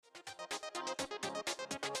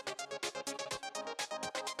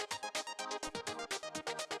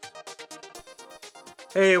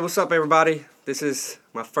Hey, what's up, everybody? This is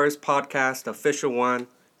my first podcast, official one.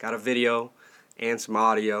 Got a video and some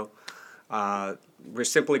audio. We're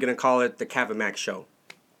simply going to call it the Kevin Mac Show.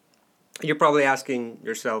 You're probably asking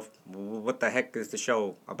yourself, what the heck is the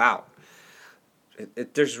show about?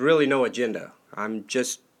 There's really no agenda. I'm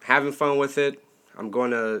just having fun with it. I'm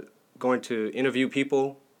going to interview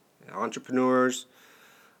people, entrepreneurs,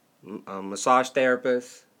 massage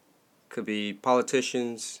therapists, could be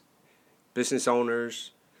politicians, business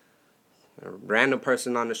owners, a random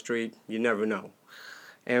person on the street. You never know.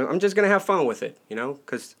 And I'm just going to have fun with it,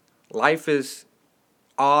 because life is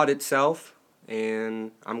odd itself,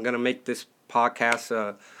 and I'm going to make this podcast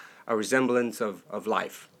a resemblance of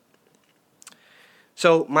life.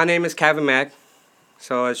 So my name is Kevin Mack.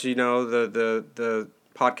 So as you know, the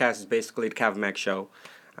podcast is basically the Kevin Mack Show.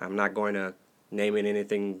 I'm not going to name it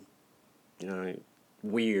anything,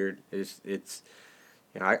 weird. It's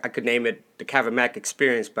I could name it the Kevin Mack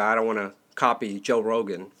Experience, but I don't want to copy Joe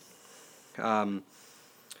Rogan.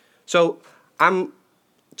 So I'm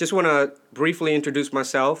just want to briefly introduce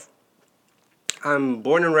myself. I'm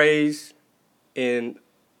born and raised in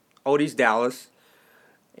Otis, Dallas,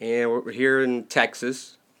 and we're here in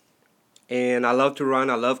Texas. And I love to run.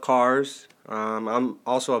 I love cars. I'm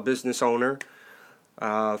also a business owner.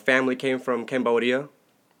 Family came from Cambodia,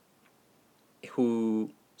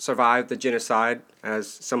 who survived the genocide, as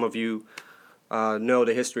some of you know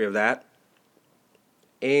the history of that.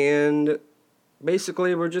 And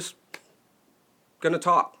basically, we're just going to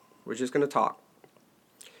talk. We're just going to talk.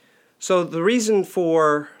 So the reason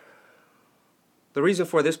for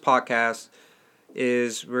this podcast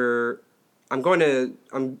is I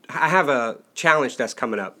have a challenge that's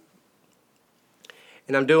coming up,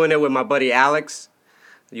 and I'm doing it with my buddy Alex.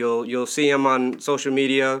 You'll see him on social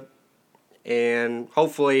media, and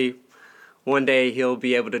hopefully one day he'll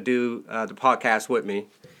be able to do the podcast with me,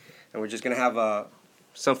 and we're just gonna have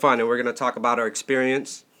some fun, and we're gonna talk about our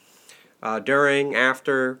experience during,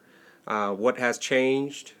 after, what has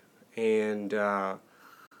changed, and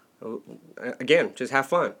again, just have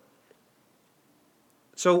fun.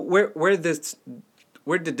 So where did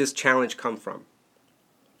this challenge come from?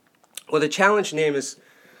 Well, the challenge name is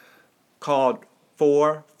called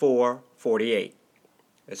 4-4-48.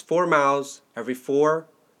 It's 4 miles every 4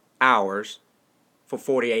 hours for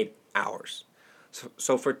 48 hours.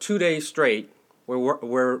 So for 2 days straight,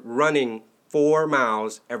 we're running 4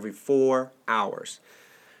 miles every 4 hours.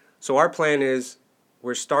 So our plan is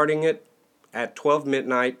we're starting it at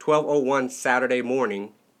 12:01 Saturday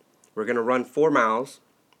morning. We're going to run 4 miles.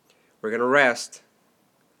 We're going to rest,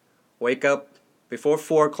 wake up before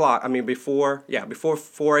 4 o'clock, before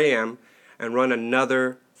 4 a.m., and run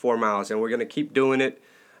another 4 miles. And we're going to keep doing it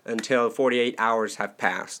until 48 hours have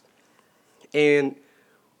passed. And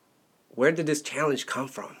where did this challenge come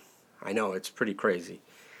from? I know, it's pretty crazy.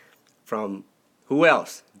 From who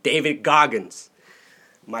else? David Goggins,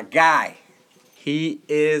 my guy. He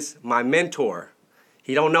is my mentor.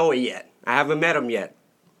 He don't know it yet. I haven't met him yet,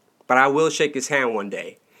 but I will shake his hand one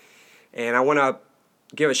day. And I want to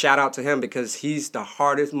give a shout out to him because he's the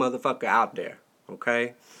hardest motherfucker out there,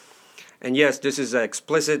 okay? And yes, this is an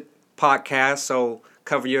explicit podcast, so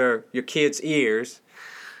cover your kids' ears.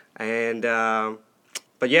 And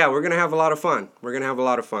but yeah, we're gonna have a lot of fun.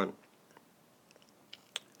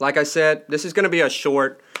 Like I said, this is gonna be a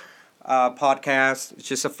short podcast. It's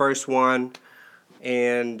just the first one.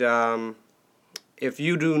 And if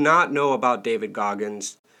you do not know about David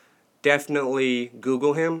Goggins, definitely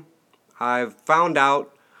Google him. I've found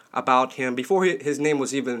out about him before his name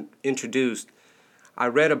was even introduced. I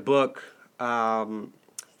read a book by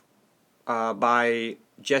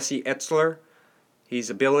Jesse Etzler.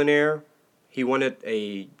 He's a billionaire. He wanted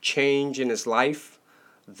a change in his life.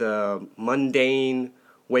 The mundane,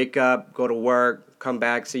 wake up, go to work, come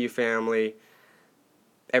back, see your family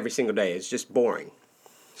every single day. It's just boring.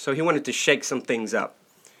 So he wanted to shake some things up.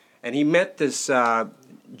 And he met this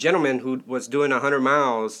gentleman who was doing 100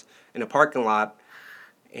 miles in a parking lot,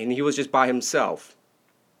 and he was just by himself.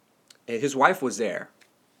 And his wife was there.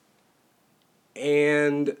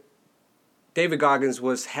 And David Goggins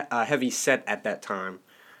was heavy set at that time.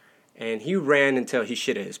 And he ran until he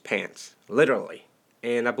shit his pants, literally.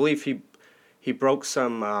 And I believe he broke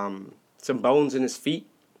some bones in his feet.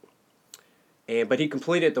 But he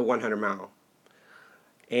completed the 100 mile.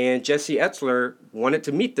 And Jesse Etzler wanted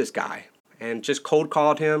to meet this guy and just cold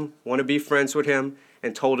called him, wanted to be friends with him,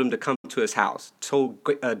 and told him to come to his house. Told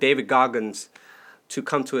David Goggins to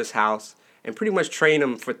come to his house and pretty much train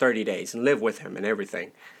him for 30 days and live with him and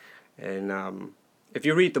everything. And if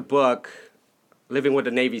you read the book, Living with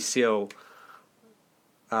a Navy SEAL,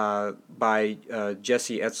 by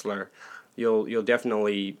Jesse Etzler, you'll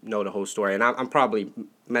definitely know the whole story. And I'm probably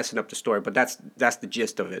messing up the story, but that's the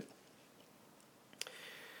gist of it.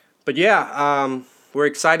 But yeah, we're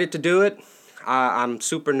excited to do it. I'm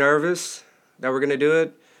super nervous that we're gonna do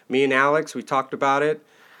it. Me and Alex, we talked about it,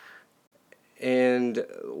 and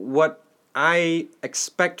what I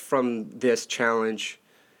expect from this challenge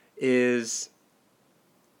is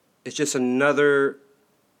it's just another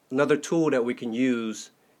tool that we can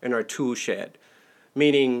use in our tool shed.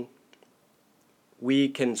 Meaning we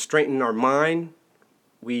can strengthen our mind,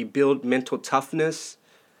 we build mental toughness,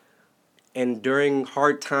 and during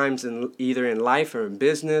hard times in either in life or in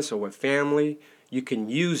business or with family, you can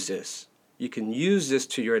use this. You can use this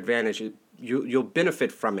to your advantage. You'll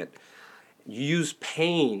benefit from it. Use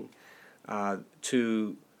pain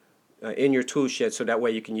to in your tool shed, so that way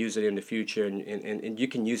you can use it in the future, and you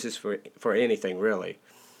can use this for anything really.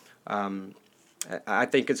 I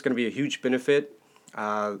think it's going to be a huge benefit.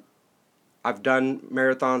 I've done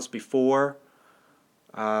marathons before.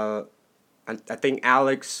 I think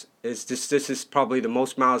Alex this is probably the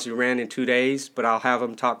most miles he ran in 2 days, but I'll have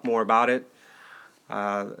him talk more about it.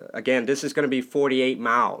 Again, this is going to be 48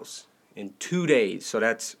 miles in 2 days, so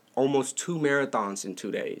that's almost 2 marathons in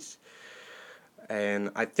 2 days. And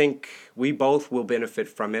I think we both will benefit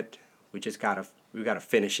from it. We gotta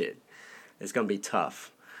finish it. It's gonna be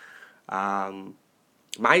tough.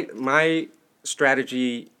 My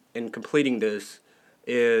strategy in completing this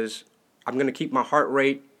is I'm gonna keep my heart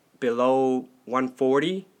rate below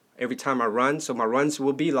 140 every time I run, so my runs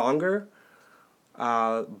will be longer,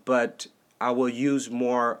 but I will use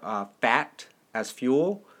more fat as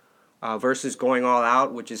fuel versus going all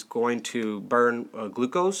out, which is going to burn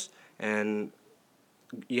glucose, and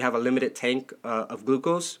you have a limited tank of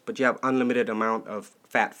glucose, but you have unlimited amount of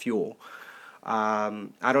fat fuel.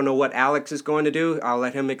 I don't know what Alex is going to do. I'll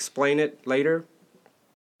let him explain it later.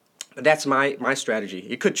 But that's my strategy.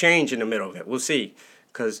 It could change in the middle of it. We'll see.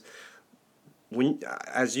 Because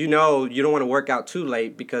as you know, you don't want to work out too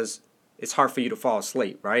late because it's hard for you to fall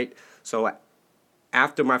asleep, right? So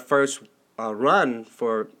after my first run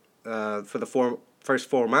for the first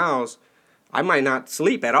 4 miles, I might not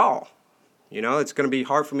sleep at all. It's going to be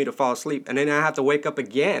hard for me to fall asleep. And then I have to wake up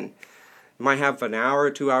again. I might have an hour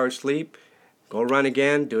or 2 hours sleep, go run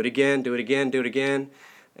again, do it again, do it again, do it again.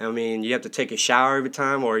 I mean, you have to take a shower every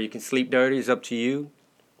time, or you can sleep dirty. It's up to you.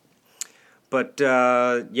 But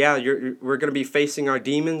yeah, we're going to be facing our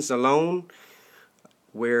demons alone.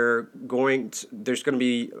 There's going to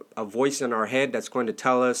be a voice in our head that's going to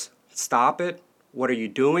tell us, stop it. What are you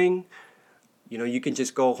doing? You can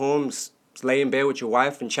just go home, lay in bed with your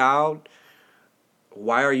wife and child.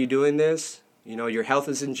 Why are you doing this? Your health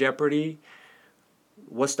is in jeopardy.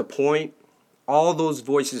 What's the point? All those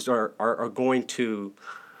voices are going to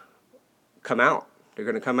come out. They're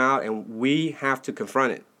going to come out, and we have to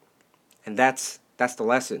confront it. And that's the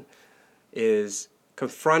lesson, is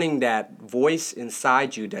confronting that voice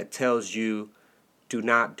inside you that tells you, do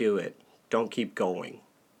not do it. Don't keep going.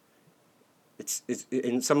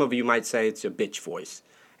 And some of you might say it's your bitch voice.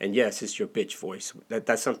 And yes, it's your bitch voice.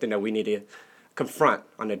 That's something that we need to confront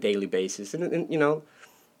on a daily basis. And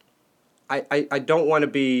I don't want to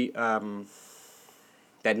be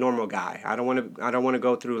that normal guy. I don't want to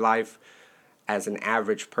go through life as an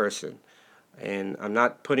average person. And I'm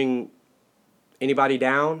not putting anybody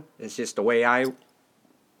down. It's just the way I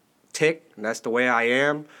tick, and that's the way I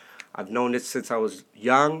am. I've known this since I was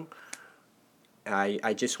young.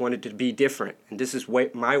 I just wanted to be different, and this is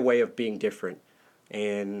my way of being different.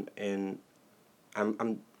 And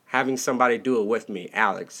I'm having somebody do it with me,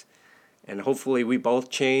 Alex. And hopefully we both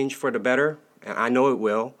change for the better. And I know it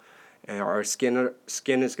will. And our skin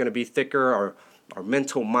is going to be thicker. Our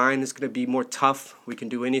mental mind is going to be more tough. We can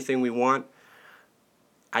do anything we want,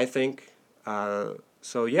 I think.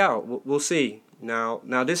 So yeah, we'll see. Now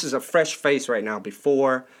this is a fresh face right now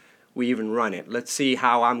before we even run it. Let's see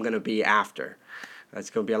how I'm going to be after. It's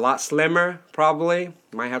going to be a lot slimmer, probably.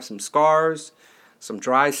 Might have some scars, some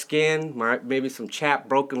dry skin, maybe some chapped,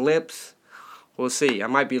 broken lips. We'll see. I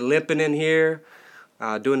might be limping in here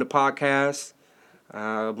doing the podcast.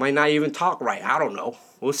 Might not even talk right. I don't know.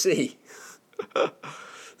 We'll see.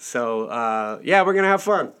 So, yeah, we're going to have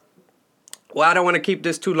fun. Well, I don't want to keep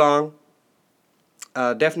this too long.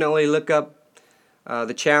 Definitely look up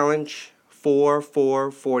the challenge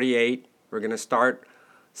 4-4-48. We're going to start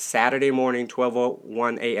Saturday morning,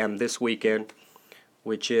 12:01 a.m. this weekend,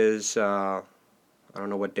 which is, I don't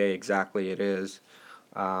know what day exactly it is,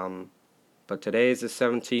 but today is the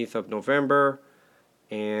 17th of November,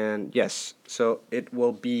 and yes, so it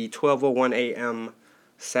will be 12:01 a.m.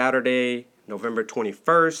 Saturday, November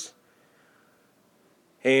 21st.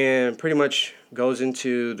 And pretty much goes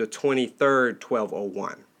into the 23rd,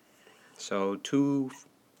 12:01. So 2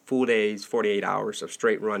 full days, 48 hours of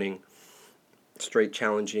straight running, straight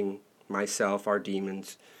challenging myself, our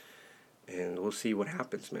demons. And we'll see what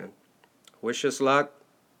happens, man. Wish us luck.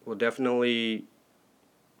 We'll definitely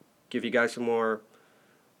give you guys some more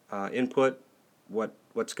input,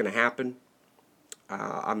 what's going to happen.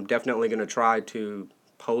 I'm definitely going to try to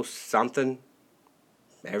post something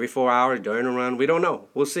every 4 hours during the run. We don't know.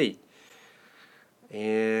 We'll see.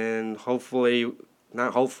 And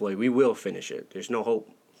not hopefully, we will finish it. There's no hope.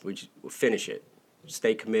 We'll finish it.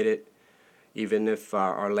 Stay committed. Even if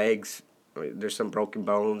our legs, there's some broken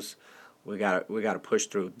bones, we gotta push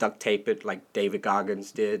through. Duct tape it like David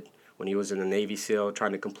Goggins did when he was in the Navy SEAL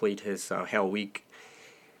trying to complete his Hell Week.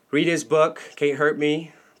 Read his book, Can't Hurt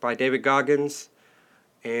Me, by David Goggins.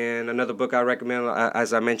 And another book I recommend,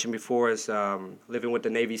 as I mentioned before, is Living with the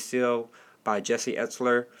Navy SEAL by Jesse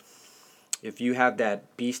Etzler. If you have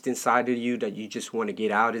that beast inside of you that you just want to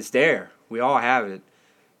get out, it's there. We all have it.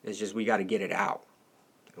 It's just we got to get it out.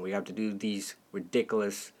 And we have to do these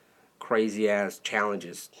ridiculous, crazy-ass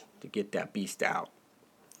challenges to get that beast out.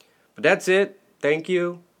 But that's it. Thank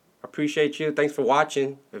you. I appreciate you. Thanks for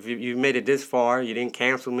watching. If you made it this far, you didn't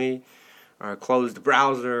cancel me or close the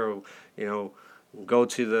browser or, go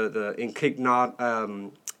to the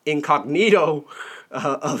incognito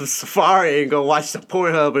of Safari and go watch some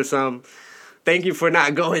Pornhub or something. Thank you for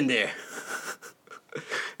not going there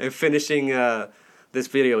and finishing this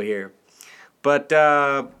video here. But,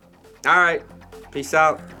 all right. Peace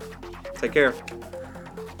out. Take care.